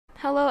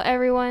Hello,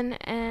 everyone,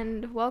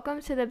 and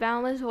welcome to the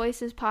Boundless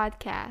Voices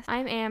podcast.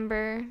 I'm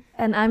Amber.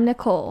 And I'm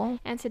Nicole.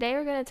 And today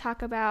we're going to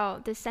talk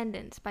about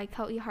Descendants by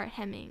Kelly Hart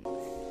Hemmings.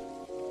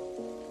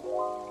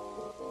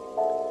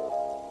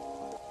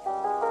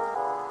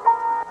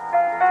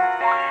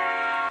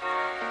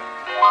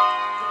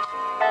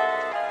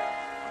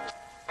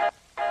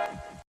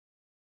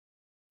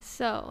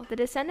 So, The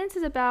Descendants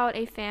is about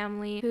a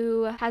family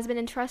who has been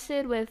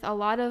entrusted with a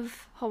lot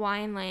of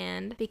Hawaiian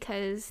land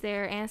because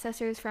they're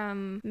ancestors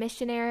from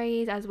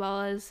missionaries as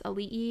well as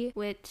Ali'i,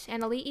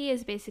 and Ali'i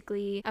is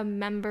basically a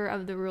member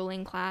of the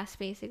ruling class,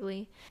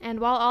 basically. And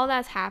while all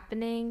that's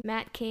happening,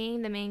 Matt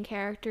King, the main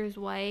character's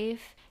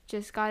wife,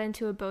 just got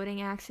into a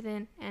boating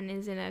accident and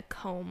is in a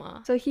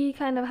coma. So he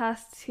kind of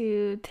has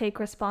to take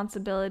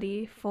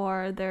responsibility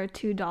for their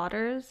two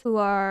daughters, who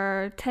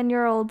are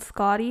 10-year-old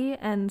Scotty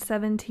and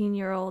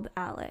 17-year-old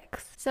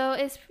Alex. So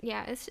it's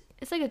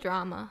like a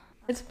drama.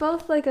 It's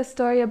both like a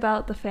story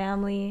about the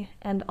family,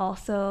 and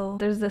also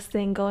there's this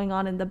thing going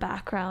on in the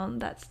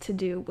background that's to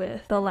do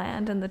with the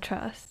land and the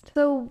trust.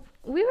 So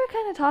we were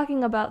kind of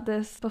talking about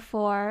this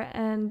before,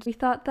 and we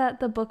thought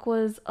that the book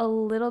was a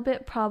little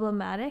bit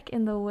problematic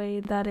in the way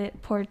that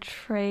it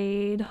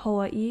portrayed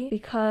Hawaii,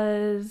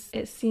 because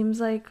it seems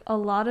like a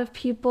lot of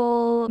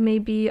people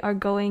maybe are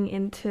going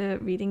into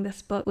reading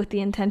this book with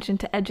the intention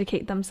to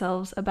educate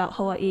themselves about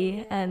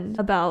Hawaii and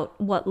about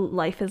what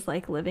life is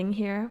like living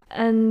here.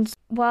 And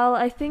while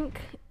I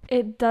think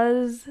it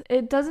does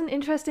an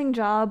interesting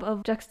job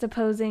of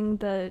juxtaposing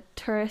the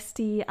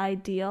touristy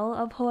ideal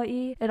of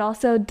Hawaii, it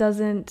also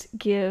doesn't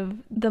give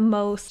the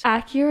most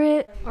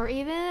accurate or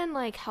even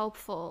like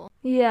helpful.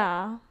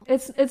 Yeah.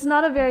 It's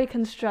not a very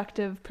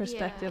constructive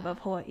perspective of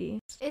Hawaii.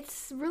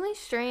 It's really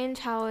strange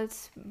how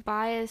it's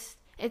biased.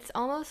 It's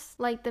almost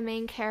like the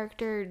main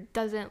character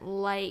doesn't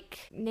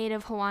like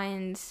Native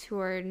Hawaiians who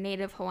are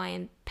Native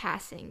Hawaiian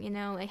passing,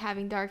 like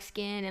having dark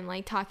skin and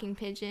like talking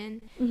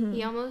pidgin. Mm-hmm.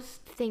 He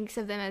almost thinks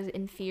of them as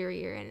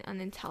inferior and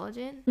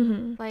unintelligent.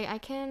 Mm-hmm. Like, I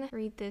can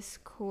read this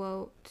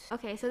quote.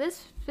 Okay, so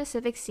this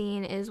specific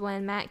scene is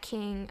when Matt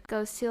King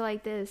goes to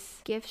like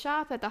this gift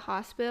shop at the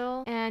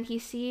hospital and he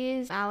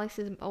sees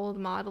Alex's old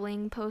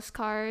modeling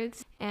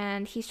postcards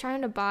and he's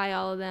trying to buy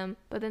all of them,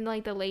 but then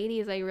like the lady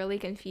is like really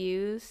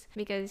confused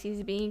because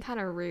he's being kind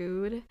of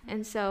rude.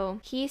 And so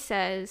he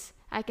says,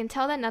 "I can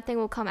tell that nothing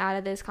will come out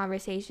of this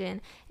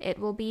conversation. It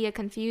will be a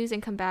confused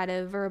and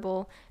combative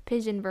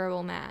pidgin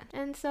verbal Matt."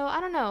 And so,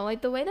 I don't know,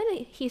 like the way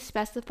that he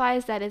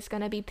specifies that it's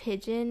gonna be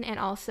pidgin and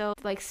also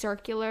like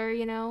circular,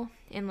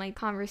 in like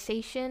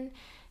conversation,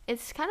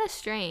 it's kind of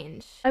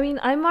strange. I mean,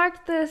 I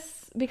marked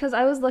this because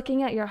I was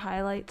looking at your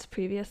highlights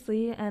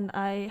previously and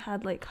I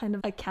had like kind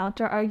of a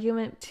counter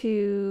argument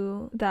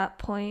to that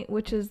point,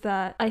 which is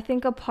that I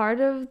think a part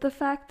of the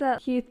fact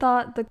that he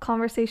thought the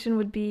conversation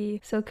would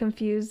be so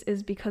confused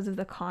is because of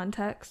the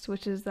context,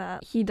 which is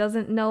that he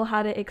doesn't know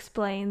how to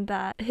explain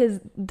that his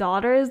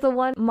daughter is the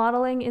one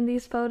modeling in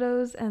these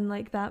photos, and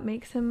like that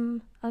makes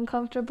him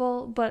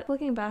uncomfortable. But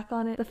looking back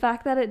on it, the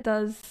fact that it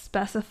does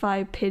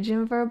specify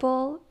pidgin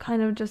verbal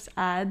kind of just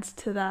adds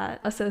to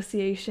that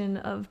association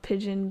of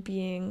pidgin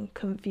being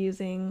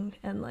confusing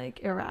and like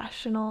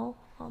irrational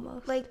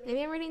almost. Like,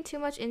 maybe I'm reading too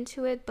much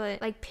into it,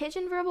 but like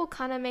pidgin verbal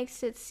kind of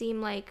makes it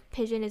seem like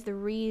pidgin is the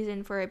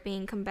reason for it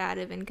being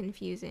combative and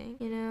confusing,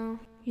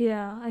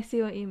 Yeah, I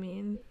see what you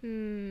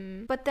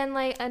mean. But then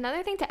like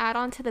another thing to add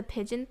on to the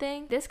pidgin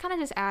thing, this kind of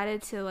just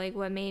added to like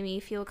what made me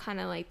feel kind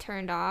of like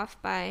turned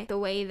off by the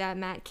way that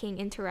Matt King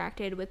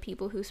interacted with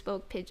people who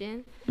spoke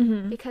pidgin.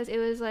 Mm-hmm. Because it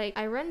was like,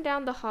 I run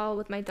down the hall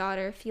with my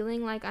daughter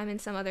feeling like I'm in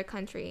some other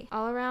country.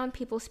 All around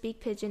people speak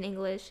pidgin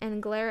English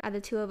and glare at the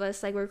two of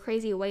us like we're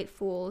crazy white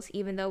fools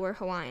even though we're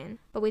Hawaiian.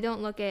 But we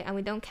don't look it and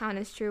we don't count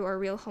as true or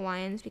real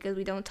Hawaiians because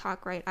we don't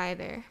talk right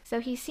either. So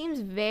he seems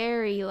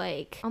very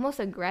like almost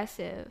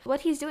aggressive.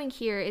 What he's doing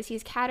here is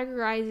he's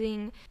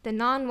categorizing the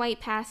non-white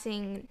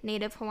passing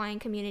Native Hawaiian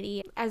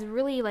community as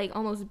really like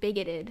almost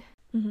bigoted.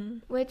 Mm-hmm.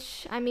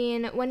 Which, I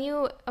mean,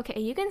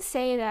 you can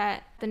say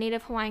that the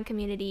Native Hawaiian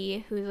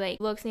community who like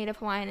looks Native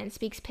Hawaiian and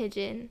speaks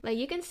pidgin, like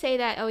you can say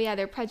that, oh yeah,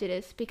 they're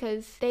prejudiced,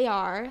 because they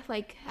are,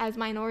 like as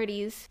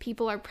minorities,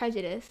 people are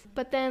prejudiced.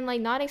 But then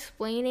like not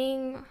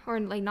explaining or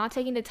like not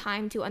taking the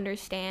time to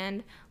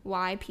understand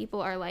why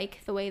people are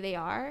like the way they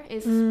are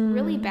is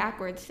really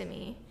backwards to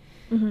me.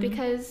 Mm-hmm.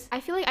 Because I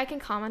feel like I can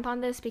comment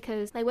on this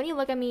because like when you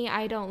look at me,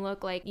 I don't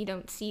look like, you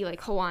don't see like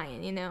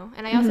Hawaiian,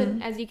 and I also,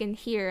 as you can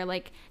hear,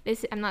 like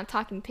this, I'm not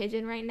talking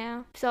pidgin right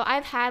now. So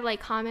I've had like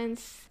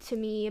comments to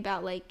me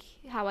about like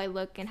how I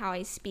look and how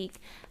I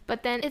speak,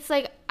 but then it's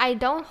like I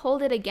don't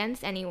hold it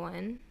against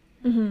anyone.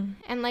 Mm-hmm.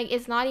 And like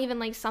it's not even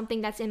like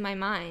something that's in my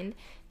mind,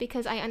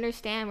 because I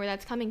understand where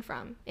that's coming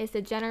from. It's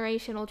the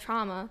generational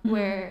trauma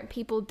where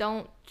people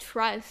don't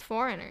trust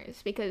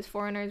foreigners because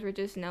foreigners were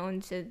just known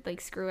to like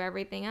screw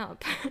everything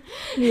up.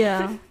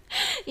 Yeah.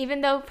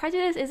 Even though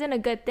prejudice isn't a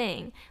good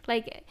thing.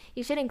 Like,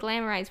 you shouldn't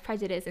glamorize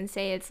prejudice and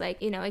say it's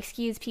like,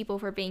 excuse people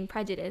for being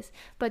prejudiced.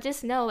 But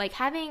just know, like,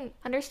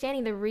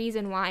 understanding the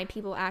reason why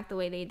people act the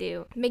way they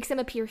do makes them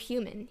appear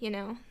human,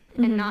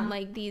 and not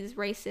like these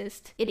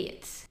racist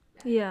idiots.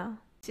 Yeah.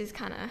 Which is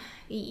kind of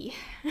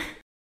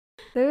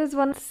There was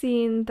one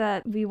scene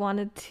that we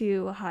wanted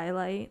to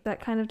highlight that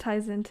kind of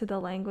ties into the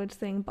language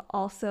thing, but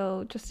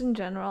also just in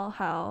general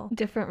how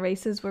different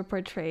races were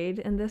portrayed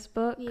in this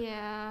book.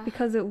 Yeah.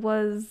 Because it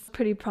was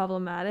pretty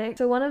problematic.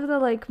 So one of the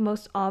like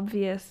most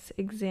obvious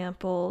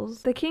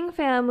examples, the King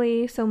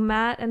family, so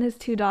Matt and his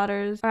 2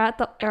 daughters are at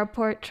the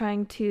airport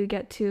trying to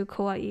get to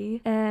Kauai,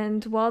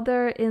 and while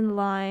they're in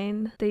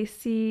line, they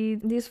see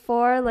these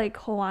 4 like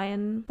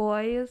Hawaiian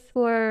boys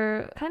who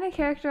are kind of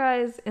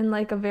characterized in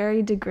like a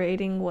very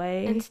degrading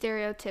way. And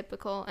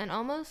stereotypical, and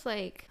almost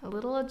like a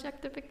little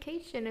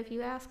objectification if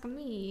you ask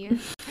me.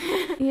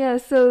 Yeah,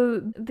 so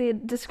the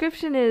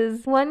description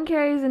is, one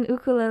carries an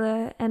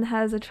ukulele and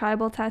has a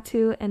tribal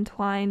tattoo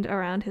entwined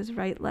around his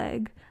right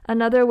leg.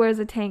 Another wears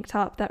a tank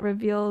top that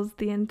reveals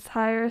the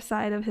entire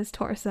side of his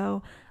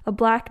torso, a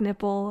black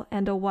nipple,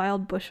 and a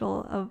wild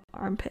bushel of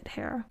armpit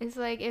hair. It's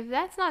like, if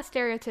that's not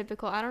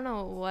stereotypical, I don't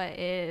know what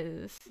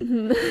is.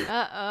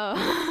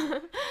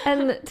 Uh-oh.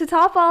 And to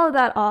top all of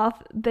that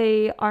off,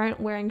 they aren't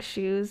wearing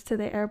shoes to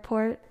the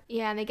airport.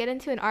 Yeah, and they get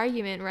into an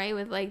argument, right,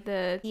 with like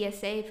the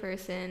TSA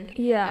person.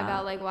 Yeah.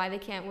 About like why they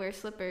can't wear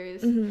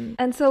slippers.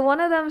 And so one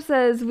of them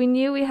says, we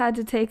knew we had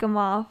to take them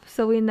off,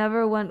 so we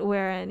never went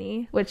wear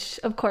any, which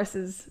of course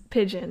is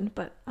pidgin,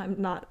 but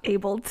I'm not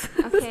able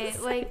to. Okay,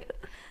 like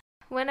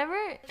whenever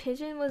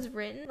Pigeon was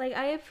written, like,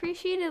 I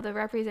appreciated the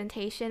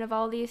representation of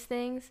all these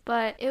things,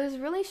 but it was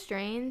really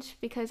strange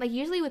because, like,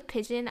 usually with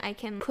Pigeon, I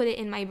can put it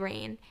in my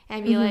brain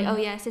and be like, oh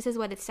yes, this is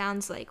what it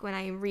sounds like when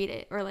I read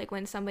it, or like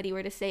when somebody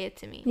were to say it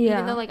to me. Yeah.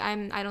 Even though like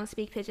I don't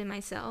speak Pigeon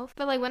myself,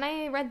 but like when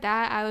I read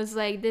that, I was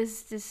like,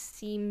 this just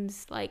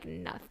seems like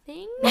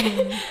nothing.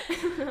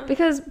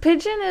 Because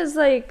Pidgin is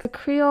like a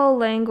Creole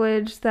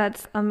language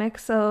that's a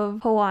mix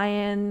of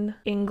Hawaiian,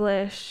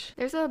 English.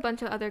 There's a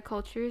bunch of other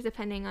cultures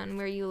depending on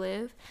where you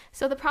live.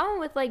 So the problem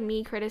with like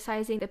me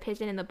criticizing the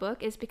Pidgin in the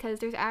book is because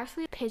there's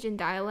actually Pidgin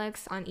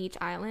dialects on each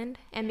island,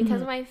 and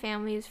because my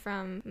family is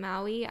from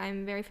Maui,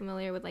 I'm very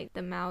familiar with like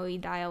the Maui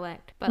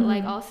dialect. But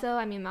like also,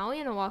 I mean, Maui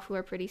and Oahu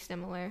are pretty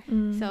similar.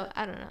 So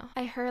I don't know.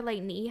 I heard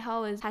like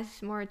Niihau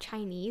has more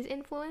Chinese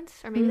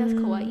influence, or maybe that's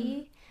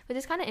Kauai. Which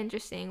is kind of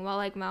interesting, while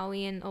like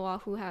Maui and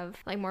Oahu have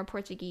like more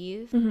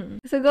Portuguese.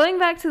 So going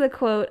back to the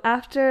quote,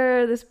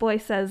 after this boy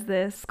says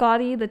this,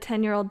 Scotty, the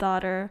 10-year-old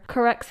daughter,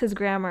 corrects his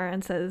grammar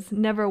and says,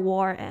 never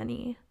wore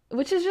any.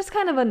 Which is just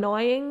kind of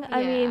annoying.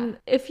 I mean,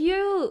 if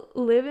you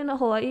live in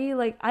Hawaii,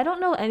 like, I don't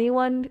know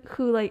anyone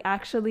who, like,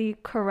 actually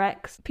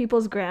corrects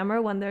people's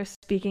grammar when they're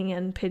speaking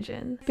in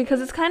Pidgin. Because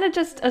it's kind of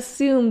just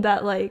assumed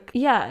that, like,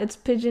 yeah, it's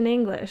Pidgin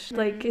English.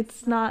 Like,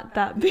 it's not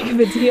that big of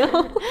a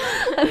deal.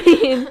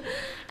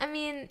 I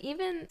mean,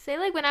 even, say,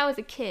 like, when I was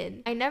a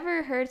kid, I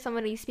never heard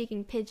somebody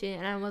speaking Pidgin,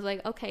 and I was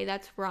like, okay,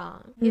 that's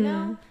wrong, you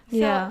know?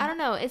 So, I don't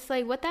know. It's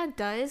like, what that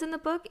does in the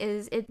book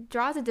is it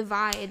draws a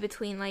divide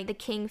between, like, the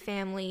King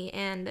family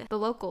and the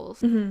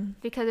locals.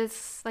 Because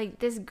it's, like,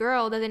 this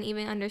girl doesn't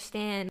even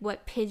understand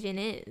what Pidgin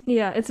is.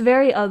 Yeah, it's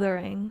very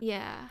othering.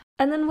 Yeah.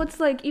 And then what's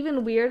like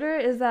even weirder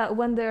is that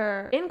when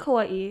they're in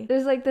Kauai,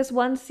 there's like this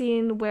one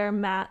scene where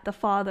Matt, the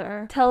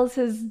father, tells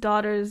his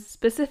daughters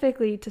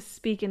specifically to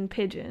speak in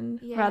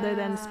Pidgin rather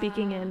than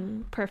speaking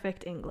in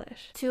perfect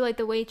English. To like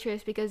the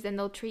waitress, because then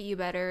they'll treat you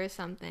better or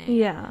something.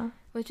 Yeah.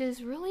 Which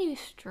is really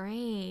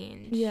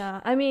strange.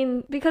 Yeah, I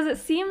mean, because it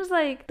seems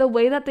like the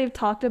way that they've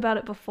talked about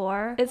it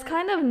before, it's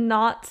kind of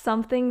not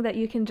something that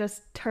you can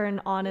just turn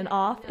on and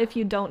off if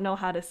you don't know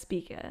how to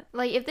speak it.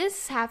 Like, if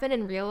this happened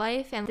in real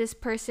life and this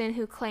person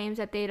who claims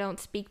that they don't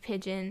speak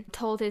Pidgin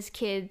told his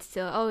kids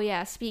to, oh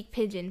yeah, speak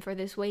Pidgin for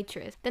this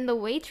waitress, then the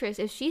waitress,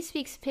 if she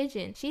speaks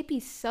Pidgin, she'd be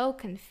so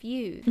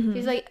confused.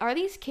 She's like, are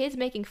these kids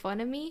making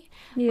fun of me?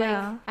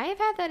 Yeah. Like, I have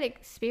had that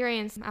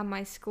experience at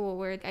my school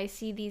where I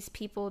see these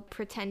people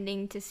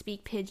pretending to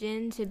speak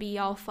Pidgin to be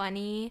all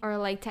funny or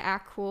like to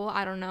act cool.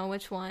 I don't know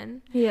which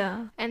one.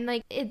 Yeah. And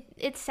like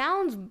it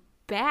sounds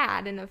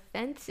bad and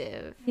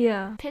offensive.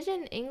 Yeah.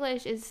 Pidgin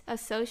English is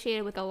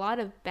associated with a lot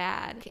of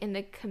bad in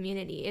the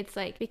community. It's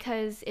like,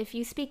 because if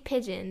you speak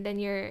Pidgin, then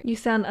you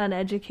sound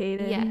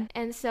uneducated. Yeah.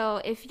 And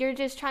so if you're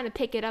just trying to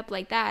pick it up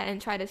like that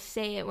and try to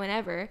say it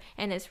whenever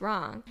and it's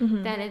wrong,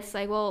 then it's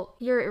like, well,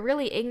 you're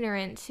really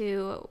ignorant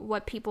to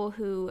what people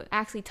who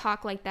actually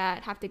talk like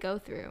that have to go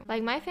through.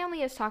 Like, my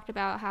family has talked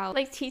about how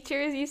like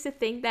teachers used to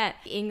think that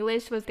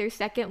English was their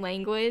second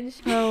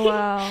language. Oh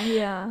wow.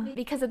 Yeah.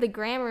 Because of the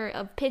grammar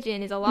of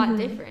Pidgin is a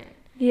lot different.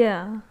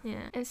 Yeah.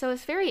 And so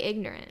it's very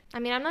ignorant. I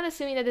mean, I'm not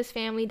assuming that this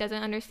family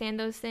doesn't understand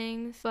those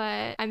things,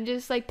 but I'm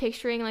just like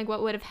picturing like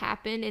what would have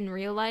happened in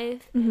real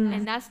life,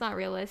 and that's not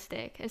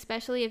realistic,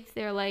 especially if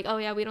they're like, oh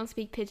yeah, we don't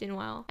speak Pidgin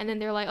well, and then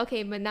they're like,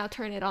 okay, but now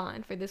turn it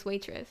on for this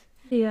waitress.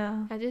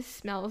 Yeah. That just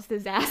smells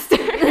disaster.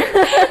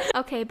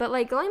 Okay, but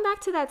like going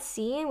back to that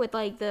scene with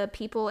like the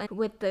people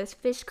with the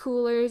fish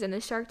coolers and the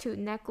shark tooth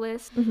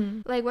necklace,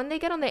 like when they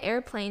get on the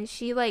airplane,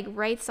 she like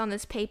writes on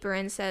this paper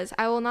and says,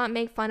 I will not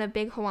make fun of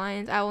big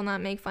Hawaiians. I will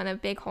not make fun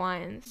of big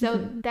Hawaiians.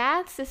 So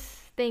that's this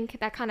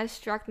think that kind of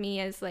struck me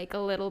as like a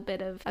little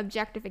bit of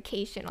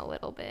objectification a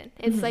little bit.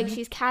 It's like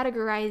she's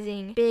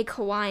categorizing big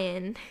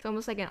Hawaiian. It's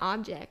almost like an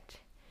object.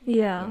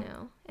 Yeah. You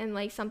know, and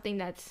like something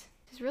that's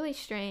just really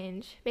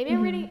strange. Maybe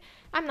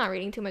I'm not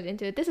reading too much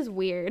into it. This is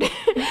weird.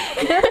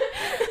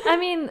 I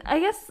mean, I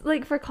guess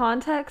like for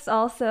context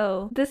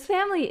also, this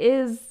family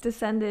is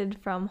descended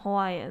from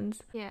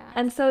Hawaiians. Yeah.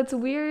 And so it's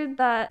weird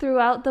that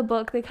throughout the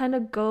book they kind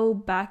of go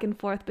back and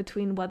forth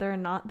between whether or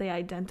not they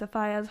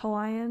identify as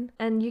Hawaiian.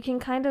 And you can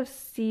kind of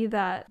see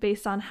that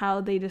based on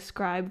how they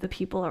describe the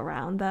people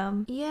around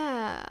them.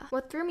 Yeah.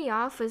 What threw me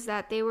off was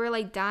that they were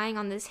like dying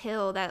on this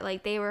hill that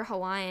like they were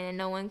Hawaiian and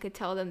no one could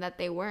tell them that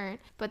they weren't.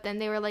 But then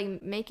they were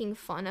like making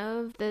fun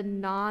of the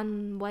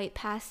non-white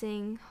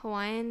passing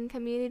Hawaiian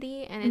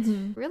community, and it's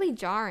really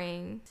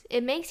jarring.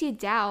 It makes you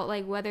doubt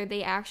like whether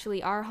they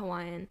actually are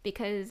Hawaiian,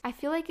 because I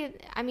feel like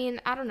I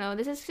don't know,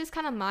 this is just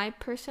kind of my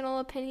personal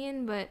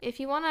opinion, but if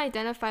you want to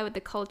identify with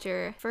the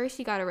culture, first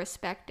you got to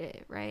respect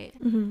it, right?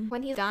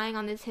 When he's dying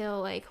on this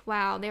hill, like,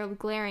 wow, they're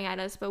glaring at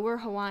us, but we're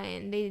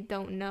Hawaiian, they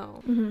don't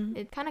know.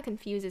 It kind of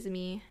confuses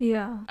me.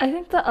 Yeah. I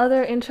think the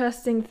other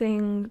interesting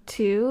thing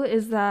too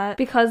is that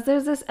because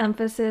there's this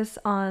emphasis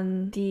on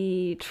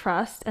the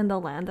trust and the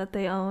land that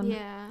they own,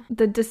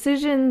 the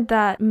decision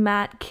that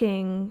Matt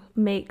King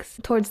makes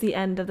towards the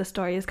end of the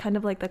story is kind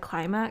of like the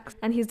climax,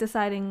 and he's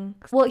deciding,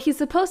 well, he's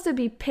supposed to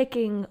be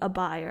picking a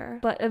buyer,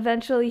 but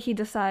eventually he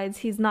decides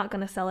he's not going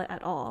to sell it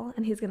at all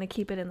and he's going to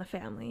keep it in the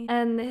family.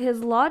 And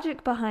his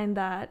logic behind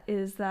that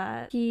is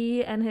that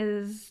he and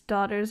his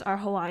daughters are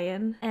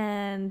Hawaiian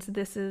and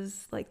this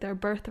is like their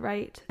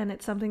birthright, and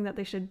it's something that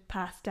they should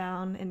pass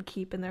down and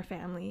keep in their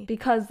family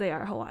because they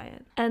are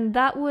Hawaiian. And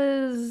that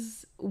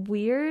was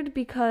weird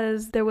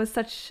because there was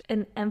such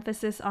an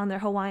emphasis on their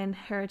Hawaiian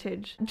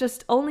heritage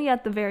just only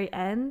at the very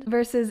end,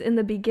 versus in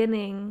the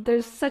beginning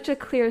there's such a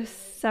clear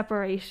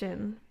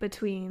separation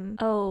between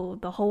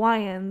the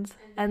Hawaiians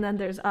and then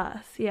there's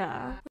us.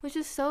 Which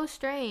is so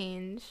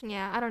strange.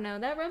 I don't know,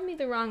 that rubbed me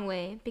the wrong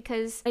way,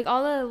 because like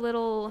all the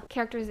little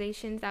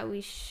characterizations that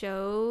we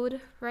showed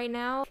right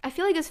now, I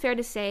feel like it's fair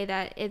to say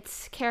that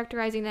it's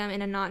characterizing them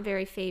in a not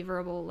very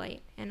favorable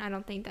light, and I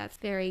don't think that's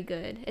very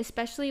good,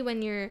 especially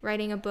when you're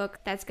writing a book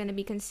that's going to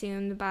be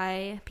consumed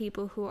by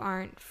people who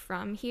aren't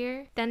from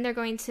here. Then they're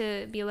going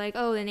to be like,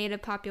 oh, the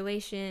native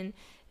population,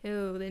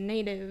 oh, the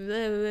native,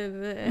 blah, blah,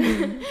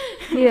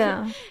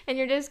 blah. And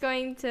you're just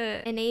going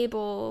to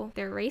enable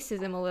their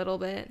racism a little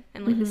bit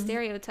and like the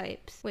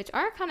stereotypes, which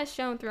are kind of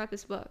shown throughout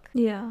this book.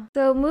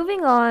 So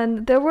moving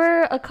on, there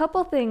were a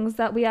couple things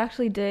that we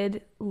actually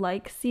did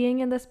like seeing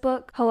in this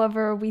book.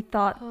 However, we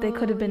thought they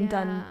could have been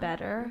done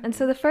better. And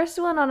so the first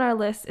one on our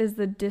list is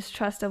the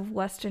distrust of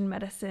Western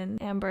medicine.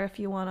 Amber, if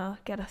you want to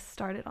get us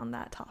started on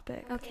that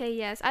topic. Okay,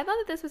 yes. I thought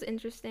that this was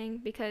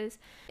interesting because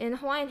in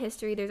Hawaiian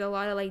history, there's a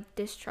lot of like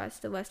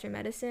distrust of Western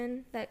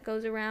medicine that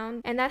goes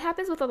around. And that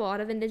happens with a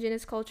lot of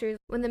indigenous cultures.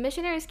 When the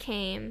missionaries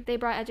came, they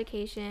brought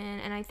education,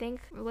 and I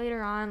think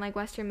later on, like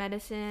Western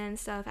medicine and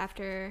stuff,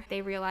 after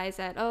they realized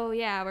that, oh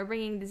yeah, we're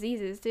bringing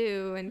diseases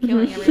too and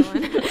killing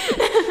everyone.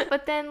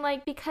 But then,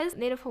 like, because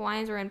Native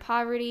Hawaiians were in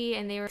poverty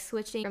and they were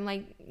switching from,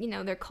 like, you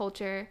know, their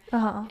culture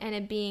and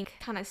it being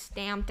kind of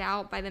stamped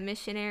out by the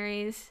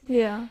missionaries,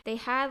 they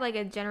had, like,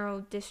 a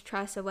general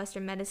distrust of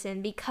Western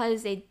medicine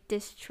because they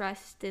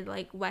distrusted,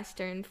 like,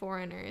 Western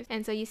foreigners.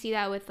 And so you see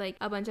that with, like,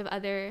 a bunch of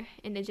other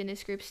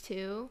indigenous groups,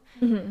 too,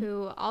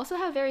 who also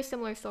have very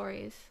similar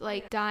stories,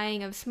 like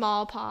dying of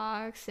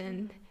smallpox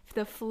and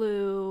the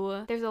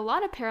flu. There's a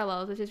lot of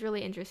parallels, which is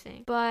really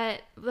interesting.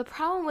 But the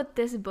problem with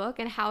this book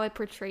and how it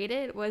portrayed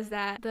it was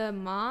that the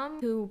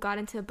mom who got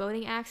into a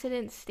boating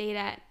accident stayed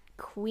at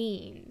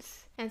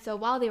Queens. And so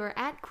while they were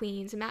at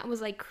Queens, Matt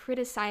was like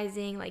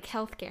criticizing like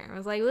healthcare. I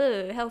was like,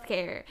 ugh,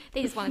 healthcare.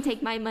 They just want to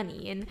take my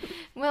money. And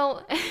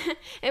well,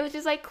 it was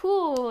just like,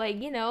 cool,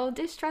 like, you know,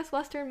 distrust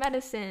Western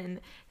medicine.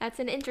 That's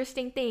an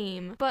interesting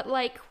theme. But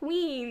like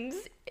Queens,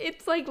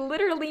 it's like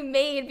literally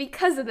made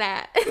because of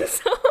that.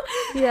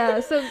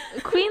 So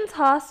Queens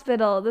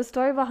Hospital, the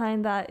story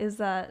behind that is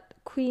that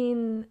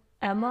Queen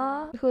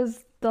Emma, who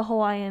was the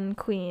Hawaiian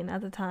queen at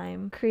the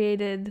time,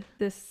 created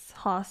this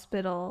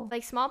hospital.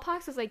 Like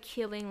smallpox was like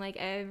killing like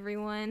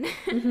everyone.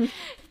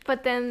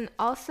 But then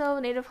also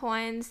Native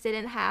Hawaiians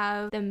didn't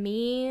have the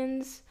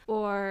means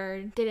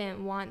or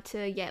didn't want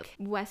to get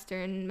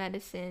Western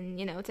medicine,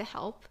 you know, to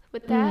help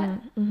with that.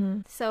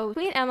 So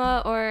Queen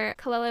Emma, or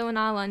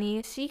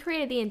Kalelewanalani, she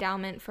created the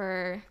endowment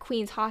for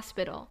Queen's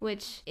Hospital,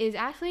 which is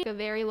actually a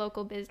very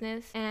local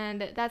business,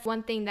 and that's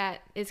one thing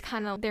that is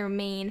kind of their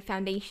main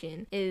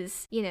foundation,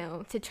 is, you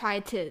know, to try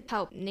to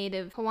help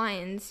Native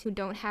Hawaiians who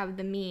don't have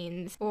the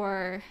means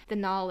or the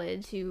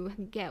knowledge to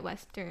get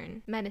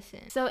Western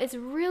medicine. So it's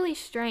really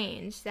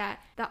strange that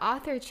the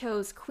author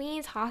chose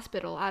Queen's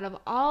Hospital out of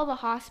all the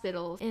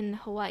hospitals in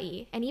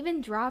Hawaii and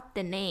even dropped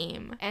the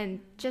name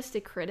and just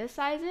to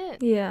criticize it.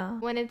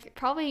 When it's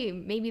probably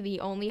maybe the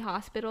only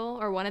hospital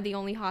or one of the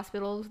only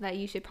hospitals that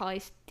you should probably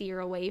steer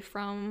away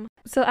from.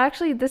 So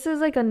actually, this is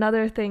like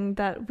another thing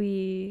that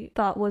we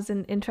thought was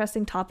an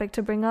interesting topic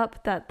to bring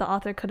up that the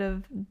author could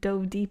have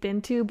dove deep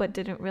into but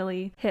didn't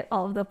really hit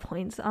all of the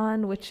points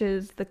on, which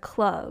is the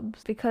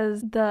clubs,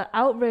 because the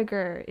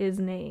outrigger is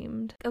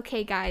named.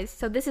 Okay, guys,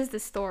 so this is the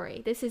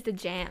story. This is the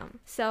jam.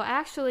 So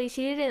actually,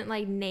 she didn't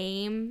like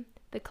name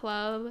the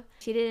club.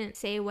 She didn't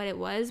say what it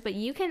was, but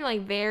you can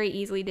like very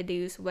easily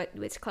deduce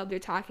which club they're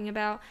talking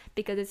about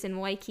because it's in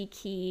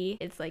Waikiki.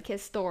 It's like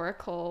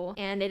historical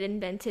and it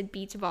invented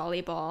beach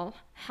volleyball.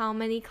 How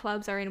many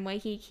clubs are in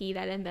Waikiki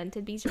that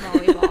invented beach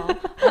volleyball?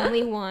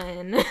 Only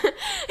one.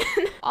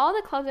 All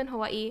the clubs in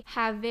Hawaii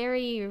have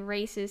very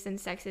racist and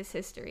sexist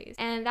histories.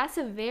 And that's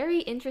a very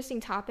interesting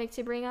topic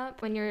to bring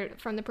up when you're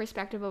from the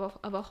perspective of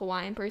a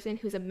Hawaiian person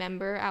who's a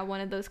member at one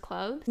of those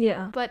clubs.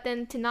 Yeah. But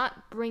then to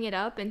not bring it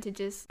up and to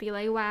just be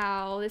like,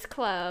 wow, this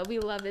club, we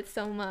love it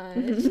so much.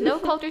 No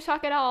culture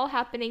shock at all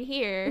happening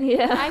here.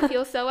 Yeah. I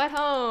feel so at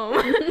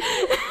home.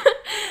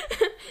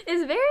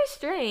 It's very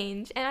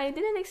strange, and I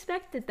didn't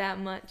expect it that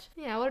much.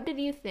 Yeah, what did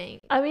you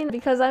think? I mean,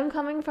 because I'm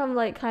coming from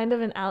like kind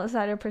of an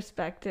outsider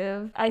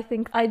perspective, I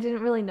think I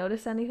didn't really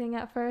notice anything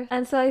at first.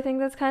 And so I think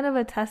that's kind of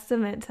a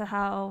testament to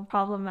how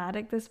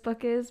problematic this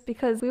book is,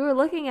 because we were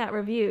looking at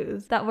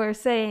reviews that were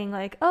saying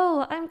like,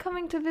 oh, I'm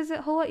coming to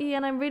visit Hawaii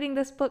and I'm reading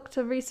this book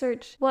to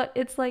research what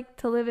it's like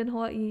to live in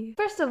Hawaii.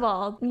 First of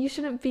all, you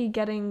shouldn't be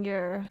getting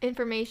your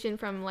information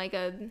from like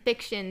a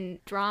fiction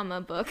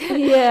drama book.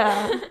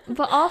 Yeah.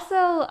 But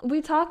also,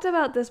 we talked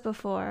about this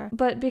before,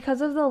 but because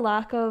of the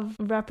lack of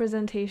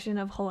representation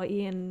of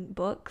Hawaii in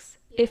books,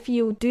 if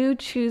you do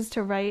choose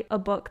to write a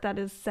book that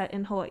is set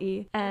in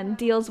Hawaii and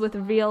deals with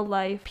real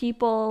life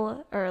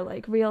people or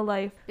like real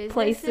life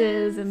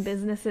places and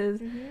businesses,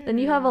 then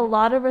you have a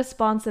lot of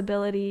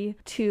responsibility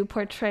to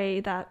portray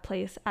that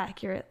place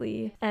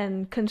accurately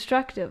and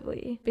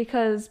constructively,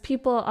 because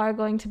people are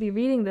going to be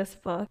reading this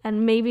book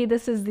and maybe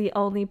this is the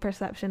only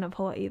perception of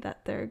Hawaii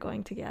that they're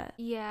going to get.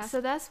 Yeah,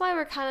 so that's why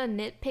we're kind of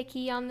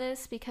nitpicky on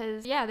this,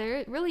 because yeah,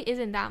 there really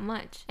isn't that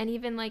much. And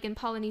even like in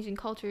Polynesian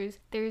cultures,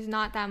 there's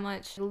not that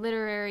much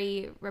literary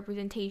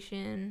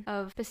representation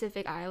of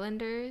Pacific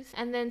Islanders,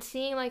 and then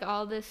seeing like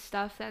all this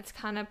stuff that's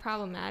kind of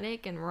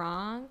problematic and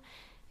wrong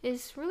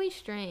is really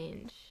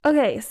strange.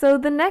 Okay, so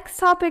the next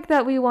topic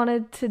that we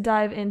wanted to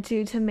dive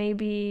into to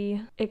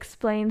maybe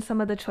explain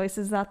some of the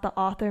choices that the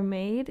author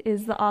made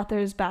is the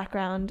author's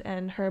background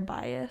and her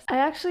bias. I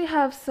actually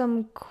have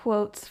some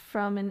quotes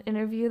from an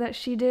interview that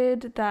she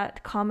did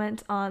that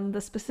comment on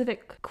the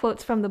specific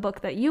quotes from the book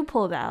that you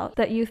pulled out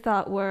that you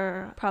thought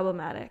were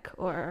problematic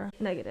or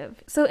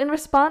negative. So in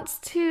response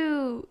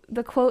to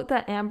the quote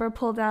that Amber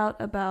pulled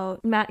out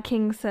about Matt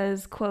King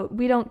says, quote,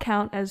 "We don't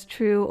count as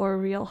true or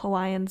real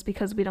Hawaiians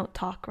because we don't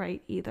talk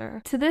right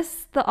either." To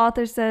this, the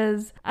author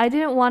says, "I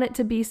didn't want it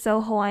to be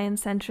so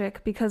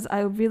Hawaiian-centric because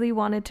I really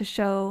wanted to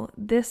show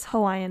this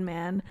Hawaiian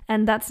man,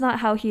 and that's not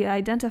how he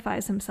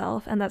identifies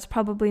himself, and that's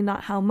probably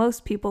not how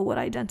most people would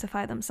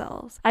identify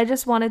themselves. I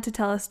just wanted to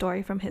tell a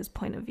story from his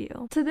point of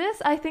view." To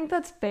this, I think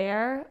that's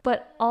fair,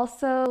 but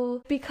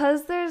also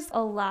because there's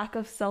a lack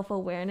of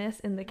self-awareness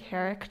in the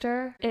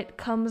character, it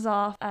comes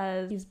off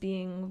as he's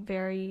being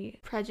very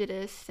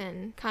prejudiced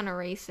and kind of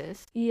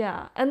racist.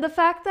 Yeah, and the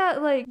fact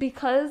that like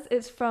because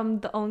it's from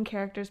the own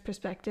character's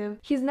perspective,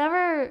 he's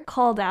never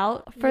called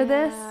out for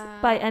this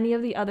by any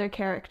of the other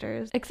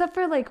characters, except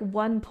for like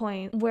one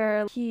point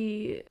where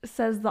he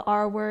says the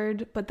R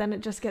word, but then it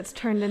just gets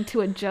turned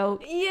into a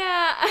joke.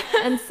 Yeah.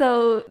 And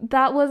so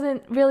that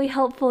wasn't really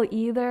helpful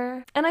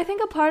either. And I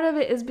think a part of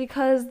it is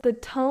because the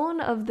tone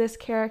of this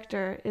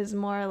character is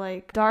more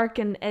like dark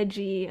and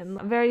edgy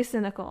and very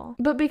cynical.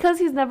 But because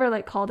he's never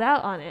like called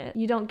out on it,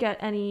 you don't get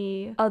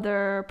any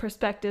other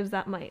perspectives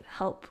that might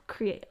help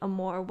create a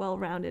more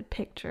well-rounded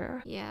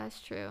picture. Yeah,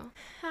 it's true.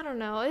 I don't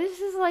know. It's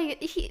just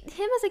like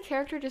him as a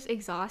character just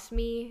exhausts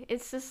me.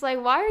 It's just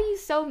like, why are you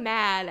so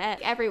mad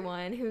at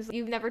everyone who's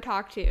you've never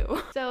talked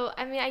to? So,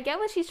 I mean, I get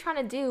what she's trying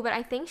to do, but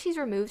I think she's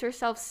removed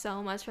herself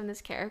so much from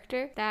this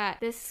character that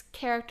this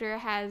character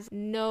has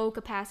no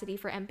capacity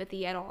for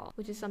empathy at all,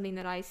 which is something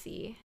that I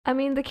see. I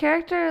mean, the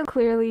character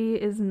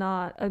clearly is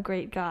not a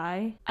great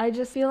guy. I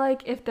just feel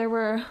like if there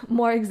were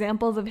more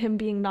examples of him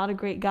being not a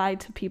great guy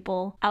to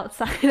people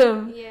outside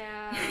of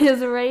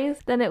his race,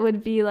 then it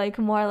would be like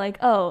more like,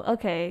 oh,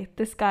 okay,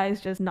 this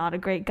guy's just not a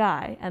great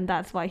guy and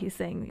that's why he's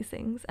saying these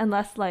things, and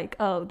less like,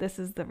 oh, this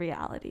is the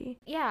reality.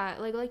 Yeah,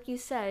 like you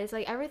said, it's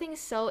like everything's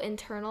so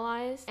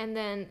internalized and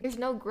then there's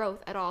no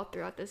growth at all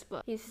throughout this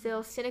book. He's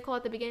still cynical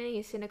at the beginning,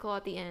 he's cynical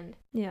at the end.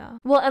 Yeah.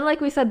 Well, and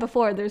like we said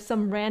before, there's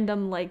some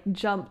random like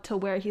jump to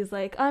where he's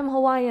like, I'm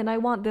Hawaiian, I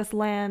want this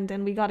land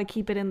and we gotta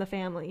keep it in the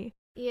family.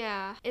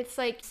 Yeah, it's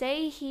like,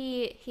 say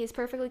he is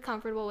perfectly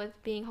comfortable with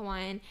being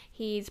Hawaiian,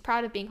 he's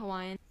proud of being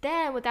Hawaiian.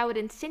 Then what that would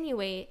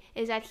insinuate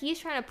is that he's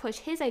trying to push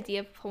his idea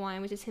of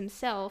Hawaiian, which is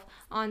himself,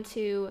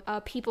 onto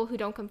people who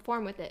don't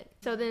conform with it.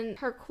 So then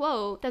her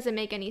quote doesn't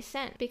make any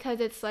sense, because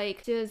it's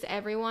like, does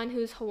everyone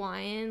who's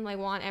Hawaiian like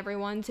want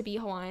everyone to be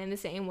Hawaiian the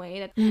same way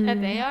that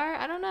they are?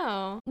 I don't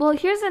know. Well,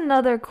 here's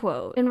another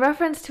quote in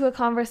reference to a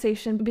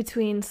conversation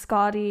between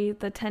Scotty,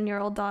 the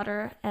 10-year-old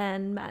daughter,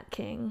 and Matt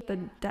King, the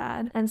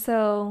dad. And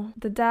so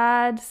the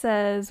dad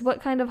says,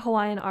 "What kind of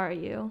Hawaiian are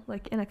you?"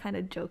 Like in a kind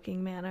of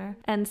joking manner.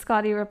 And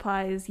Scotty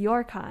replies,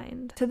 "Your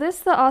kind." To this,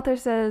 the author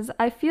says,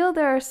 "I feel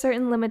there are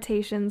certain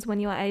limitations when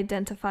you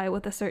identify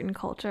with a certain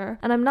culture,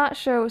 and I'm not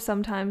sure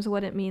sometimes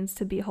what it means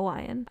to be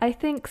Hawaiian. I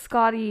think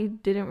Scotty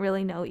didn't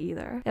really know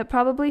either. It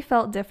probably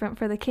felt different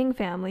for the King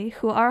family,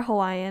 who are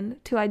Hawaiian,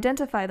 to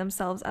identify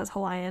themselves as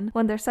Hawaiian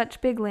when they're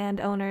such big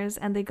landowners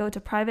and they go to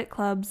private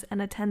clubs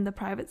and attend the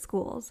private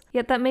schools.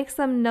 Yet that makes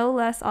them no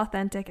less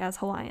authentic as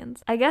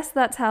Hawaiians. I guess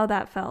that's how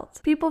that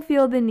felt. People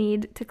feel the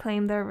need to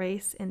claim their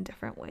race in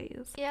different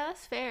ways." Yeah,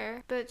 that's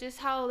fair. But just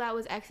how that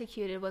was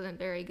executed wasn't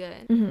very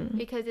good.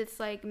 Because it's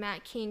like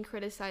Matt King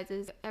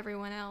criticizes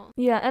everyone else.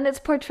 Yeah, and it's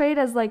portrayed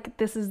as like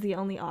this is the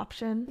only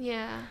option.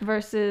 Yeah.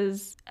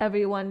 Versus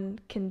everyone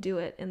can do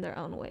it in their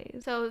own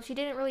ways. So she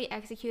didn't really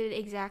execute it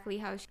exactly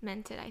how she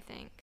meant it, I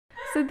think.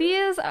 So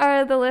these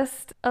are the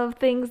list of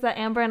things that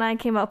Amber and I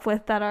came up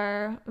with that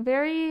are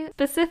very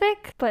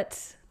specific,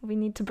 but we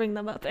need to bring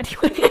them up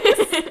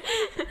anyways.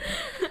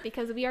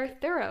 Because we are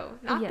thorough,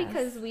 not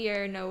because we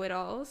are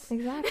know-it-alls.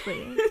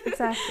 Exactly.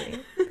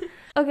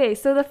 Okay,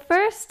 so the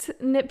first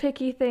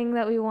nitpicky thing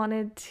that we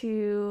wanted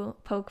to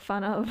poke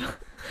fun of,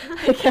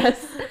 I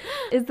guess,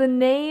 is the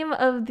name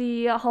of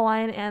the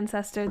Hawaiian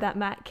ancestor that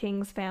Matt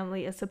King's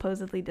family is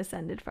supposedly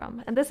descended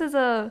from. And this is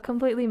a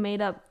completely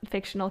made-up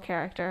fictional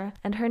character,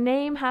 and her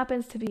name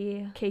happens to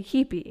be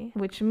Kekipi,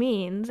 which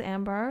means,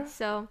 Amber...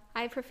 So,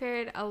 I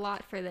prepared a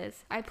lot for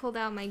this. I pulled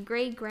out my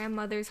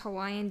great-grandmother's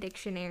Hawaiian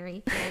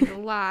dictionary,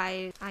 and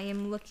live, I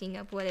am looking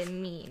up what it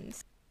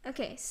means.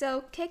 Okay,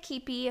 so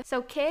kekipi.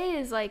 So ke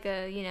is like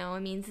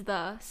it means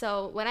the.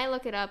 So when I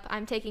look it up,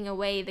 I'm taking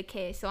away the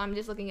ke. So I'm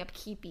just looking up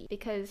kipi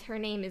because her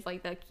name is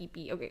like the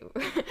kipi. Okay.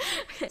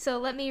 So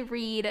let me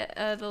read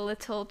the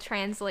little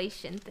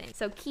translation thing.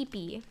 So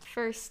kipi,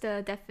 first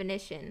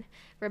definition.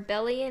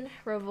 Rebellion,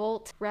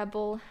 revolt,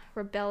 rebel,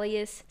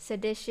 rebellious,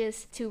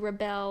 seditious, to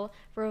rebel,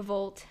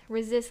 revolt,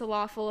 resist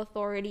lawful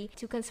authority,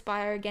 to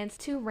conspire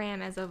against, to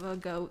ram as of a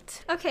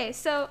goat. Okay,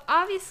 so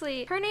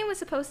obviously her name was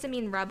supposed to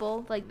mean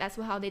rebel, like that's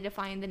how they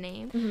defined the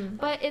name.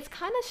 But it's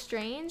kind of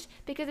strange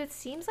because it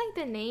seems like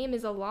the name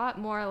is a lot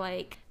more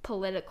like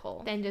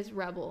political than just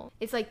rebel.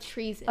 It's like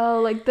treason. Oh,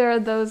 like there are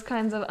those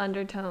kinds of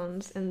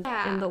undertones in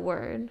the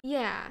word.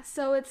 Yeah,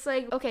 so it's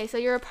like, okay, so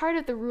you're a part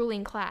of the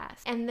ruling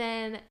class, and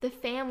then the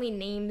family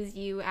names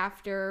you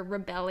after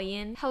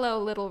rebellion.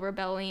 Hello, little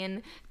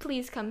rebellion.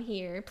 Please come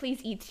here. Please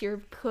eat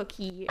your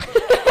cookie.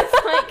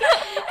 It's like...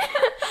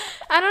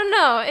 I don't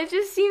know. It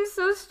just seems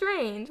so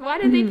strange. Why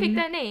did they pick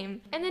that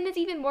name? And then it's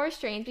even more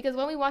strange because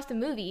when we watched the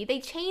movie,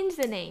 they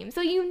changed the name.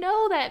 So you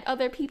know that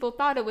other people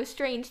thought it was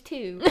strange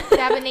too to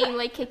have a name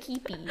like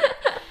Kekipi.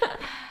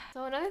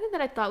 So another thing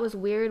that I thought was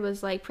weird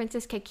was like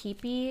Princess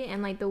Kekipi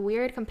and like the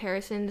weird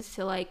comparisons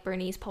to like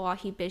Bernice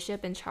Pawahi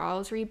Bishop and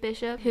Charles Reed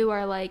Bishop, who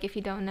are like, if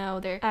you don't know,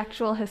 they're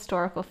actual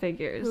historical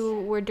figures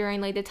who were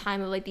during like the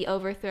time of like the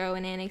overthrow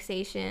and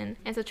annexation.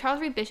 And so Charles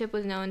Reed Bishop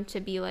was known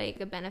to be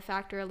like a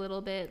benefactor a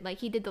little bit. Like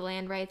he did the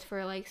land rights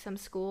for like some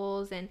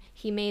schools and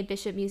he made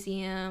Bishop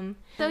Museum.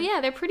 So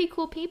yeah, they're pretty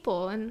cool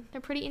people and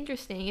they're pretty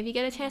interesting. If you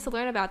get a chance to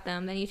learn about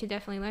them, then you should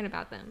definitely learn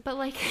about them. But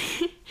like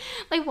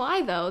like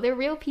why though? They're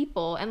real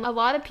people, and a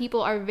lot of people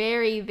are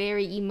very,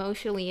 very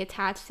emotionally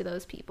attached to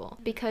those people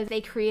because they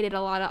created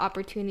a lot of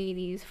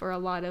opportunities for a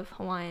lot of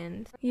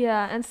Hawaiians.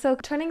 Yeah, and so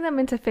turning them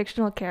into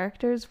fictional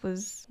characters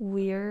was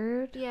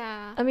weird.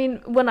 Yeah. I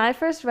mean, when I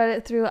first read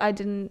it through, I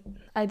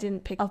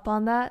didn't pick up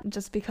on that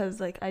just because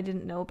like I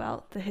didn't know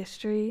about the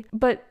history.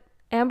 But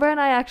Amber and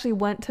I actually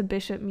went to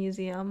Bishop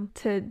Museum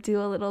to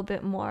do a little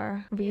bit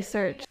more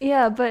research.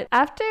 Yeah, but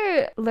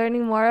after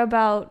learning more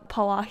about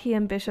Pawahi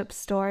and Bishop's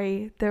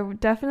story, there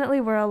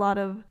definitely were a lot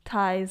of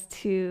ties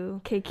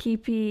to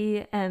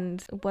Kekipi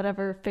and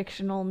whatever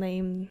fictional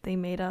name they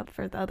made up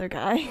for the other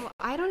guy. Well,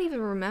 I don't even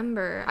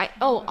remember.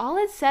 All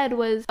it said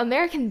was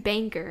American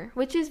banker,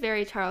 which is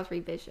very Charles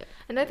Reed Bishop.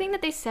 Another thing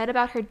that they said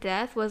about her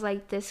death was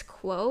like this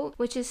quote,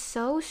 which is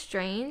so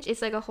strange.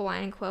 It's like a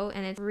Hawaiian quote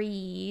and it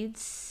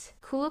reads...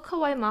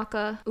 Kula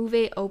maka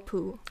uve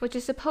opu, which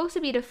is supposed to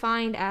be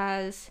defined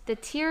as the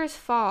tears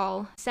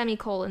fall,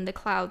 semicolon, the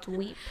clouds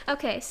weep.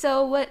 Okay,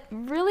 so what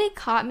really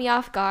caught me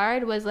off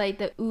guard was like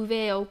the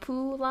uve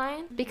opu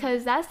line,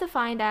 because that's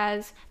defined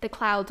as the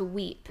clouds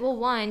weep. Well,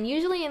 one,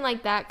 usually in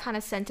like that kind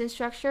of sentence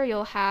structure,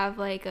 you'll have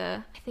like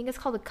I think it's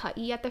called a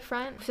ka'i at the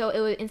front. So it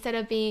would, instead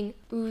of being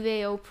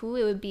uve opu,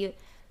 it would be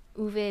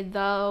uve the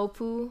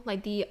opu,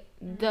 like the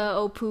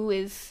opu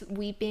is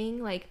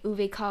weeping, like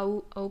uve ka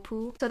opu.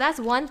 So that's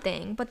one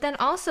thing. But then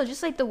also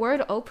just like the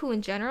word opu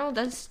in general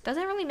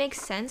doesn't really make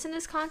sense in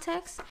this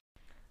context.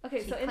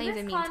 Okay, She so in claims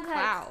this it means context,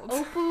 clouds.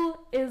 opu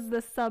is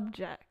the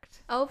subject.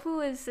 Opu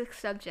is the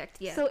subject,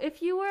 yeah. So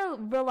if you were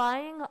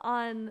relying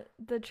on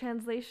the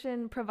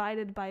translation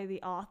provided by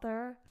the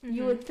author,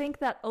 you would think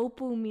that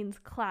opu means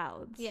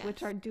clouds, Yes.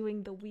 which are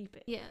doing the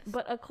weeping. Yes.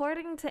 But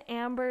according to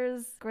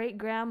Amber's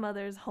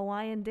great-grandmother's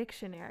Hawaiian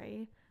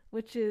dictionary,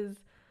 which is,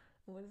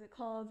 what is it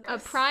called? A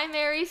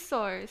primary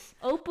source.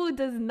 Opu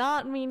does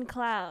not mean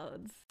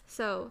clouds.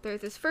 So there's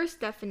this first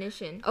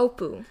definition,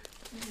 opu,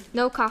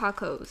 no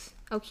kahakos,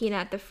 okina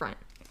at the front.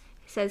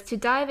 Says to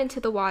dive into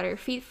the water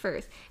feet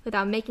first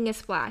without making a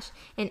splash,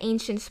 an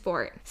ancient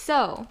sport.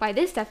 So, by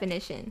this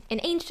definition, an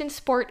ancient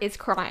sport is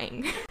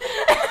crying.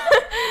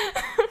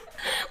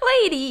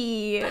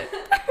 Lady!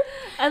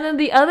 And then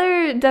the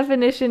other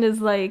definition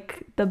is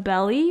like the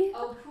belly.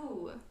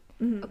 Opu.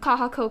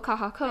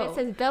 Kahako. It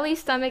says belly,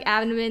 stomach,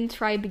 abdomen,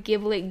 tribe,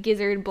 giblet,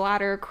 gizzard,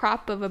 bladder,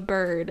 crop of a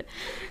bird.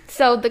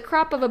 So the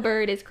crop of a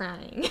bird is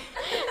crying.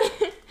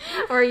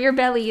 Or your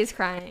belly is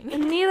crying.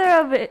 Neither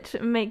of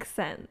it makes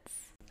sense.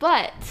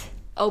 But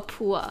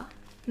opua.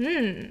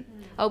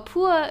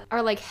 Opua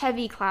are like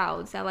heavy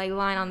clouds that like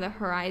line on the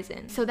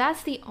horizon. So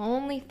that's the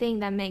only thing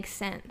that makes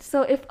sense.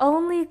 So if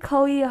only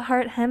Koi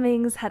Hart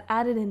Hemmings had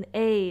added an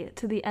A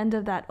to the end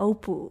of that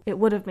opu, it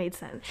would have made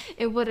sense.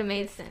 It would have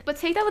made sense. But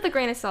take that with a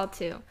grain of salt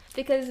too.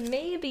 Because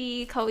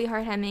maybe Koi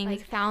Hart Hemmings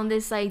like found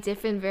this like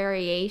different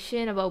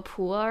variation of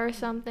opua or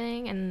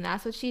something, and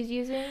that's what she's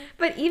using.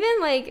 But even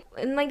like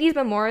in like these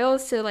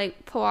memorials to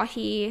like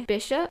Pauahi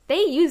Bishop,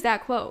 they use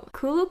that quote.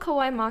 Kulu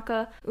kawai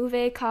maka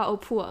uve ka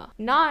opua.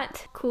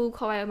 Not kulu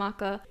kawai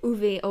maka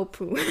uve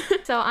opu.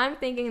 So I'm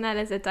thinking that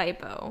is a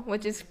typo,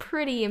 which is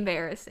pretty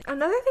embarrassing.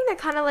 Another thing that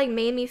kind of like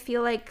made me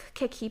feel like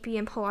Kekipi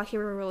and Pauahi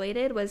were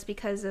related was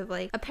because of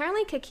like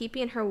apparently Kekipi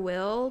in her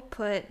will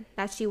put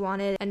that she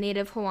wanted a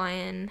Native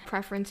Hawaiian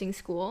preferencing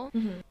school,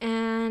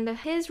 and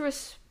his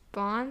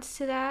response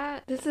to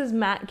that, This is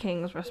Matt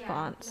King's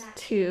response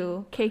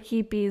to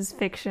Kekipi's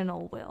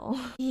fictional will.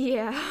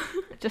 yeah.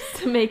 Just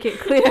to make it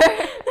clear.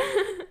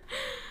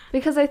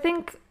 Because I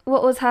think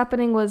what was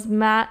happening was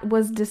Matt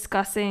was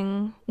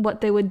discussing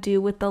what they would do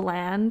with the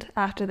land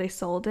after they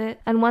sold it.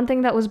 And one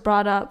thing that was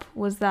brought up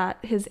was that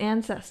his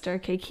ancestor,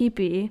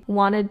 Kekipi,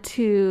 wanted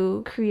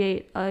to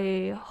create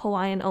a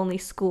Hawaiian-only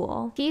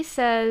school. He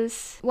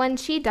says when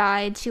she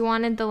died, she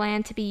wanted the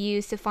land to be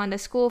used to fund a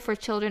school for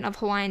children of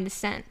Hawaiian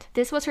descent.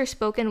 This was her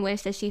spoken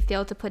wish that she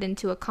failed to put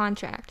into a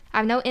contract. I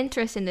have no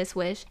interest in this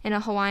wish, in a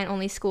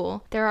Hawaiian-only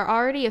school. There are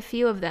already a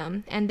few of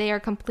them, and they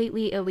are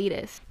completely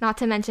elitist, not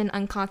to mention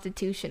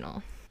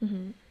unconstitutional.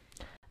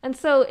 And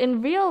so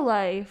in real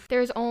life,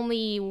 There's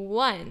only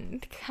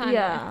one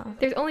Yeah.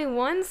 There's only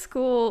one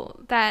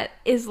school that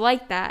is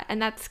like that, and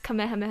that's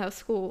Kamehameha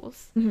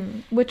Schools.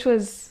 which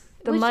was,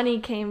 the Which- money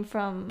came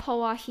from,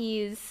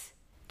 Pauahi's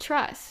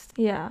trust.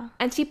 yeah.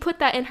 And she put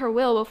that in her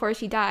will before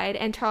she died,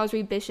 and Charles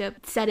Reed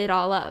Bishop set it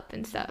all up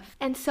and stuff.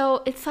 And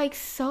so it's like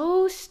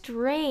so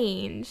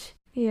strange.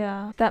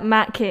 Yeah, that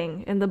Matt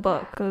King in the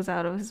book goes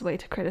out of his way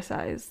to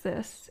criticize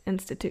this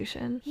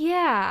institution.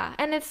 Yeah,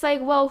 and it's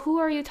like, well, who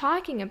are you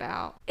talking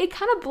about? It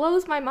kind of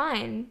blows my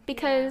mind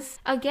because,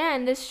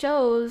 again, this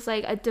shows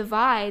like a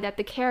divide that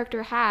the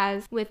character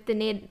has with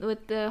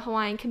the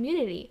Hawaiian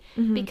community.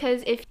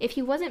 Because if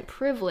he wasn't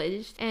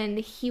privileged and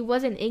he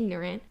wasn't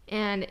ignorant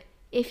and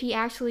if he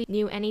actually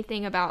knew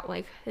anything about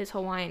like his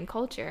Hawaiian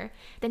culture,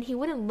 then he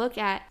wouldn't look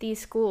at these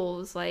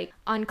schools like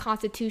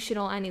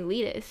unconstitutional and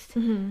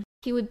elitist.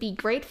 He would be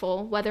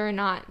grateful whether or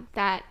not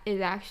that is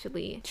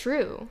actually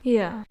true.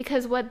 Yeah.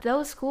 Because what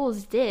those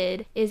schools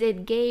did is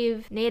it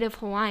gave Native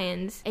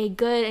Hawaiians a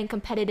good and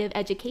competitive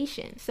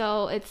education.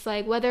 So it's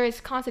like whether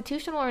it's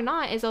constitutional or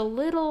not is a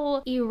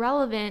little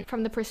irrelevant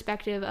from the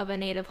perspective of a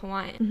Native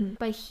Hawaiian.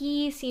 But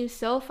he seems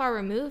so far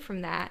removed from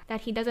that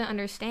he doesn't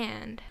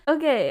understand.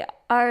 Okay,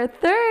 our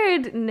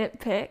third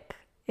nitpick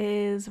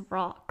is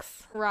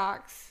rocks.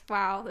 Rocks.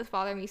 Wow, this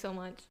bothered me so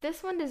much.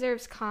 This one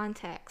deserves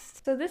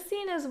context. So this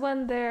scene is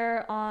when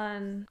they're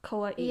on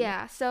Kauai.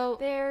 Yeah, so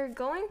they're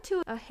going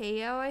to a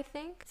heiau, I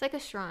think. It's like a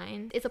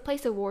shrine. It's a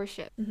place of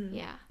worship.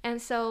 Yeah.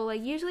 And so,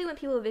 like, usually when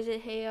people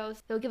visit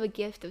heiaus, they'll give a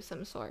gift of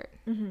some sort.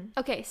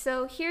 Okay,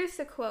 so here's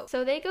the quote.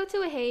 So they go to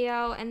a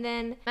heiau, and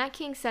then Matt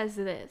King says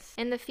this.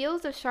 In the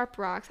fields of sharp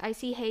rocks, I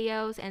see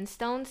heiaus and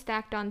stones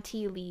stacked on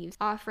tea leaves,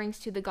 offerings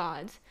to the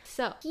gods.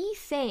 So he's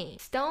saying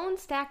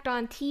stones stacked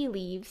on tea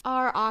leaves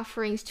are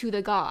offerings to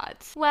the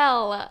gods.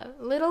 Well,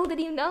 little did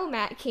you know,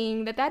 Matt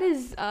King, that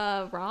is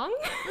wrong.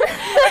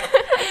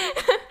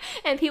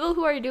 And people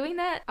who are doing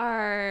that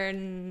are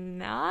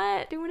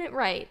not doing it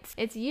right.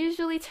 It's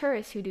usually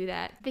tourists who do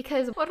that.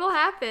 Because what will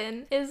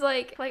happen is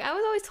like I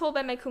was always told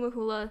by my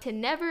kumahula to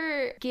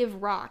never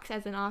give rocks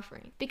as an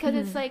offering. Because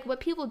it's like what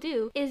people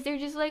do is they're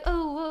just like,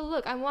 oh, well,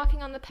 look, I'm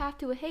walking on the path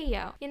to a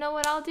heiau. You know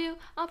what I'll do?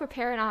 I'll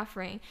prepare an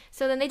offering.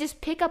 So then they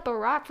just pick up a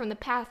rock from the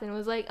path and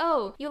was like,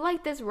 oh, you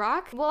like this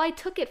rock? Well, I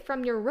took it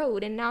from your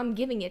road and now I'm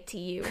giving it to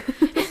you.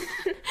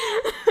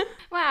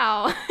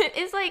 Wow.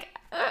 It's like,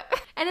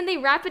 and then they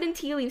wrap it in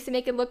tea leaves to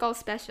make it look all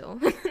special.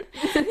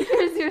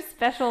 Here's your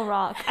special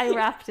rock. I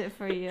wrapped it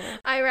for you.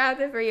 I wrapped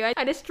it for you.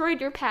 I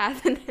destroyed your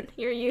path, and then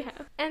here you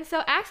have. And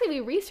so actually we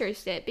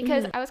researched it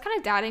because I was kind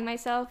of doubting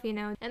myself, you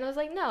know, and I was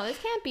like, no, this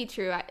can't be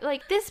true.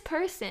 This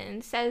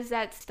person says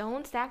that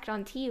stone stacked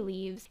on tea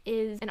leaves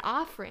is an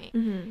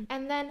offering.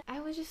 And then I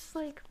was just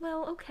like,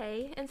 well,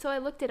 okay. And so I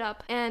looked it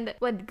up, and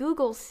what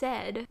Google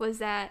said was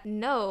that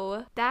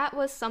no, that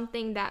was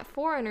something that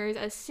foreigners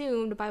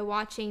assumed by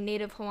watching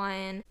Native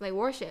Hawaiian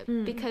worship,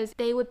 because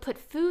they would put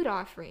food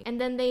offering and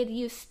then they'd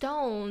use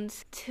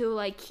stones to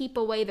keep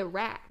away the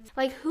rats.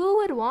 Who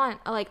would want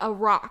a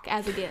rock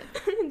as a gift?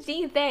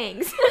 Gee,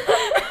 thanks.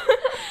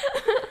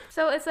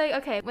 So it's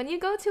okay, when you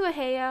go to a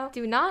heiau,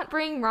 do not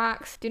bring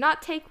rocks. Do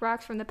not take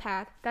rocks from the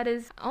path. That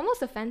is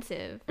almost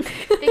offensive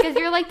because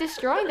you're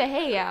destroying the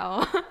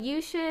heiau.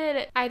 You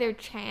should either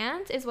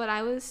chant, is what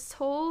I was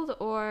told,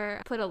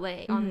 or put a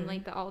lei on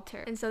the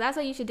altar. And so that's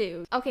what you should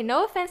do. Okay,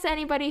 no offense to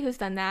anybody who's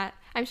done that.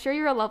 I'm sure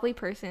you're a lovely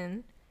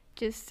person.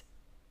 Just,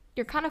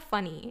 you're kind of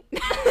funny.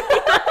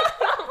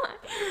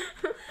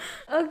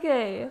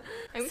 Okay.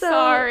 I'm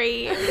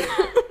sorry.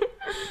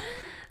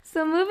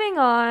 So moving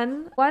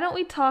on, why don't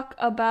we talk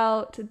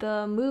about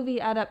the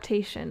movie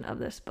adaptation of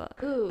this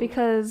book? Ooh.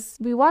 Because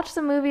we watched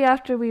the movie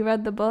after we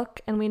read the book,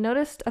 and we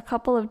noticed a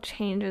couple of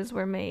changes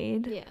were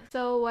made. Yeah.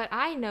 So what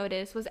I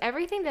noticed was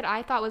everything that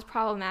I thought was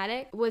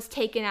problematic was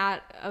taken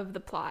out of the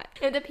plot.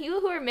 And the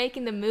people who were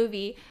making the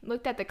movie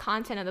looked at the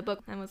content of the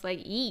book and was like,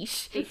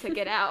 yeesh, they took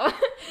it out.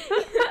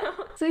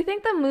 So I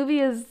think the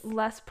movie is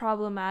less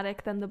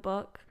problematic than the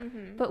book,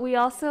 but we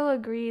also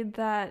agreed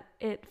that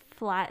it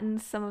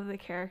flattens some of the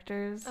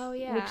characters. Oh,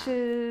 yeah. Which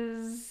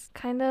is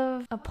kind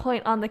of a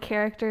point on the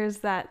characters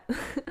that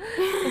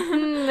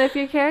if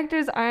your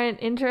characters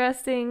aren't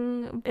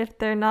interesting, if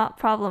they're not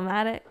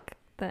problematic,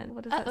 then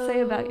what does that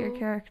say about your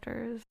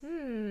characters?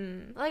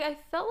 I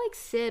felt like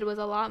Sid was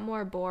a lot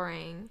more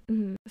boring.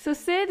 So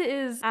Sid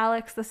is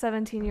Alex, the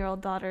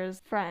 17-year-old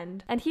daughter's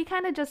friend, and he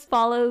kind of just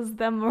follows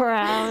them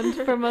around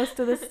for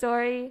most of the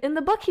story. In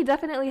the book, he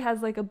definitely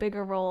has a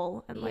bigger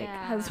role and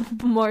has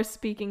more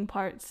speaking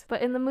parts.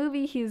 But in the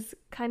movie, he's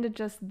kind of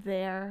just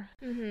there.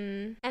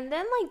 And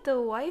then the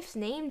wife's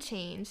name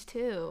changed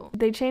too.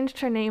 They changed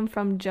her name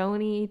from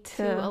Joni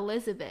to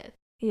Elizabeth.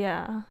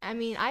 Yeah. I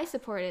mean, I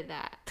supported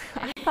that.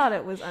 I thought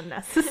it was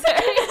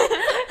unnecessary.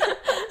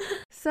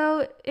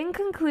 So, in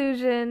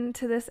conclusion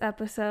to this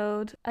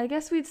episode, I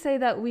guess we'd say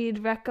that we'd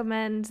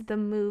recommend the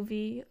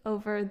movie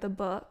over the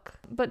book,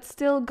 but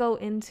still go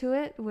into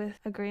it with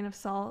a grain of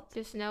salt.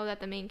 Just know that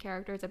the main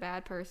character is a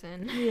bad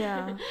person.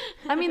 Yeah.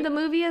 I mean, the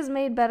movie is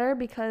made better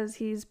because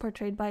he's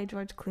portrayed by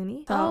George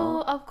Clooney. So.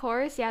 Oh, of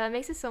course. Yeah, that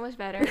makes it so much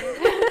better.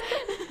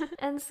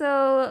 And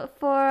so,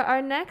 for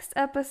our next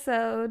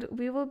episode,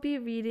 we will be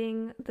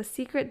reading The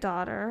Secret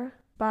Daughter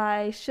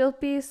by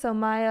Shilpi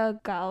Somaya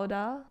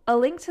Gowda. A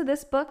link to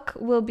this book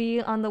will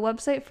be on the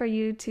website for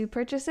you to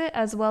purchase it,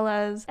 as well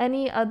as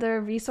any other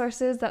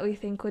resources that we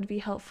think would be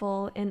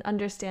helpful in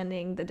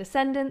understanding the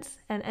Descendants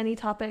and any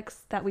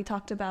topics that we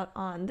talked about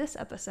on this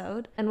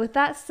episode. And with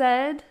that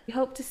said, we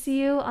hope to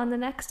see you on the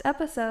next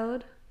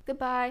episode.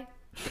 Goodbye.